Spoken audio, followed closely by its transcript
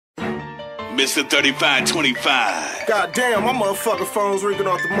Mr. 3525. God damn, my motherfucking phone's ringing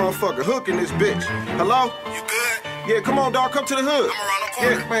off the motherfucking hook in this bitch. Hello? You good? Yeah, come on, dog. Come to the hood. I'm around the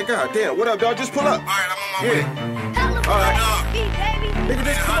corner. Yeah, man, god damn. What up, dog? Just pull up. Alright, I'm on my way. Alright. Nigga,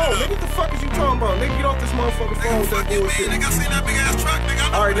 just come on. Nigga, what the fuck is you talking about? Nigga, get off this motherfucking phone with that bullshit. Nigga, I seen that big ass truck,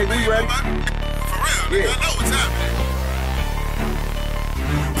 nigga. Alright, nigga, we ready? For real, nigga. Yeah. I know what's happening.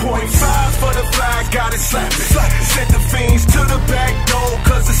 .5 for the flag, got it slapping. Sent the fiends to the back door,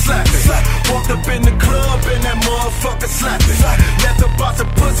 cause it's slapping. Walked up in the club and that motherfucker slapping. Left the box of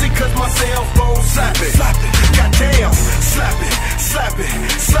pussy cause my cell phone slapping. Goddamn, slapping, slapping,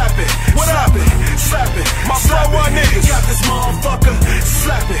 slapping. What up? Slapping, my flow one niggas. Got this motherfucker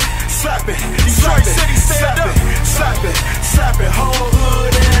slapping, slapping, slapping, slapping, slapping, slapping. Whole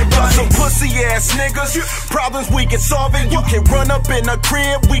hood, everybody. Some pussy ass niggas, problems we can solve it. You can run up in the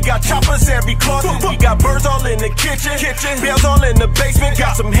crib. We got choppers every closet. We got birds all in the kitchen. Bells all in the basement.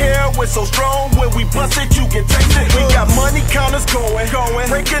 Got some heroin so strong when we bust it, you can taste it. We got money counters going.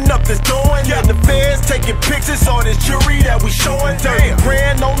 Breaking up this doing. And the feds taking pictures. All this jewelry that we showing. 30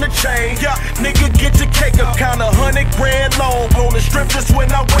 grand on the chain. Nigga, get your cake up. Count 100 grand long on the strip just when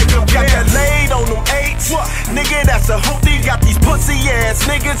I wake up. Got that laid on them 8s. Nigga, that's a hoopty. Got these pussy ass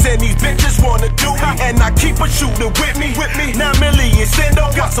niggas and these bitches wanna do me. And I keep a shooter with me. 9 million Sino.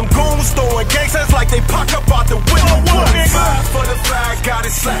 Got some goons throwing gangsters like they pop up out the window. 5 for the flag, got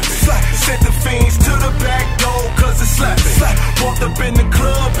it slapping. Sent the fiends to the back door, cause it's slapping. Walked up in the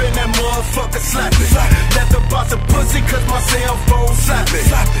club and that motherfucker slapping. Left the box of pussy cause my cell phone slapping.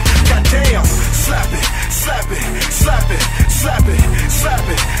 Goddamn, slapping, slapping, slapping, slapping,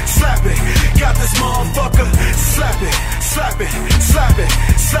 slapping, slapping. Got this motherfucker slapping, slapping, slapping,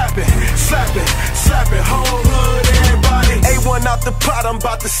 slapping, slapping, slapping. Whole hood, everybody. A1 out the pot, I'm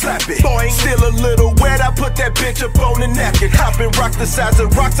about to slap it. Boing. Still a little wet, I put that bitch up on the napkin. Hop and rock the size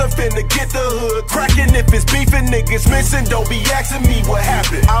of rocks, I'm finna get the hood cracking. If it's beefing, niggas missing, don't be asking me what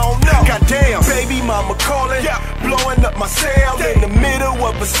happened. I don't know. Goddamn, baby mama calling, blowing up my cell in the middle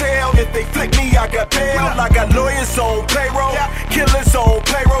of a sale. If they flick me, I got bail. I got lawyers on payroll, killers on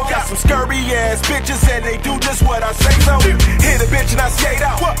payroll. Got some scurvy ass bitches and they do just what I say so. Hit a bitch and I skate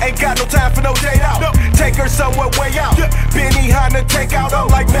out. Ain't got no time for no date out. Take her somewhere way out. Benny Hanna take out. I'm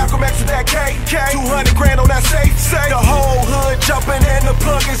like Malcolm X with that K. 200 grand on that safe. The whole hood jumping and the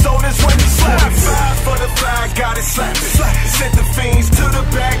plug is on his way to slap. 5 for the flag, got it slapping. Sent the fiends to the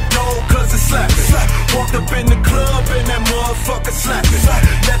back door, cause it's slapping. Walked up in the club and that motherfucker slapping.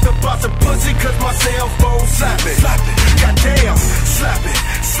 Left the box of pussy cause my cell phone slapping. Goddamn, slapping,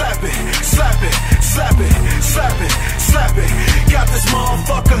 slapping, slapping, slapping, slapping, slapping. Got this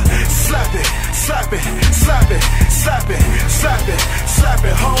motherfucker slapping, slapping, slapping, slapping, slapping,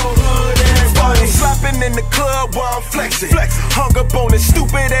 slapping. Whole hood, everybody. Slapping in the club while I'm flexing. Hung up on this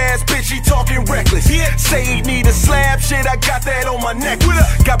stupid ass bitch, he talking reckless. Say he need a slab, shit, I got that on my neck.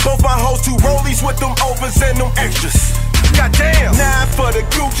 Got both my hoes 2 rollies with them overs and them extras. Goddamn, 9 for the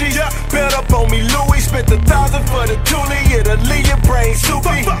Gucci, belt up on me Louis. Spent 1,000 for the Thule, Italy, your brain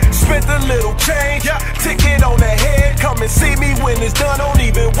soupy. Spent a little change, ticket on the head. Come and see me when it's done, don't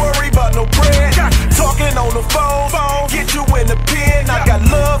even worry about no bread. Talking on the phone, get you in the pen. I got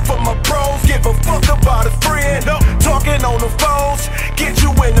love for my bros, give a fuck about a friend. Talking on the phones, get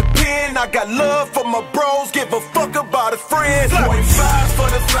you in the pen. I got love for my bros, give a fuck about a friend. 5 for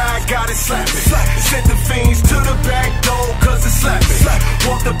the flag, got it slapping. Sent the fiends to the back door, cause it's slapping.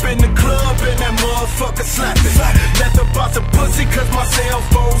 Walked up in the club and that motherfucker slapping. Left the box of pussy cause my cell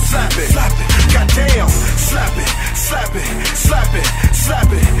phone slapping. Goddamn, slapping, slapping, slapping,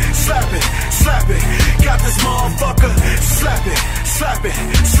 slapping, slapping, slapping. Got this motherfucker slapping, slapping,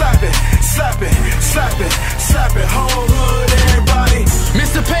 slapping, slapping, slapping, slapping. Whole hood, everybody.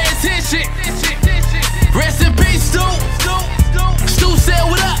 Mr. Pay Attention. Rest in peace, Stu. Stu said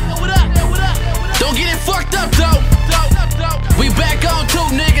what up? Don't get it fucked up though. We back on too,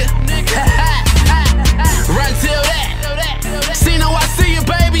 nigga. Run till that. Sino, I see you,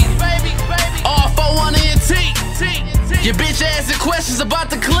 baby. R41 ENT. Your bitch asking questions about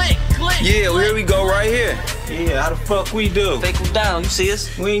the click. Yeah, well, here we go right here. Yeah, how the fuck we do? Take them down, you see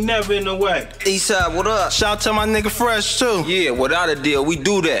us? We ain't never in the way. Eastside, what up? Shout out to my nigga Fresh too. Yeah, without a deal, we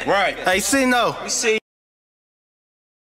do that. Right. Hey, Sino. We see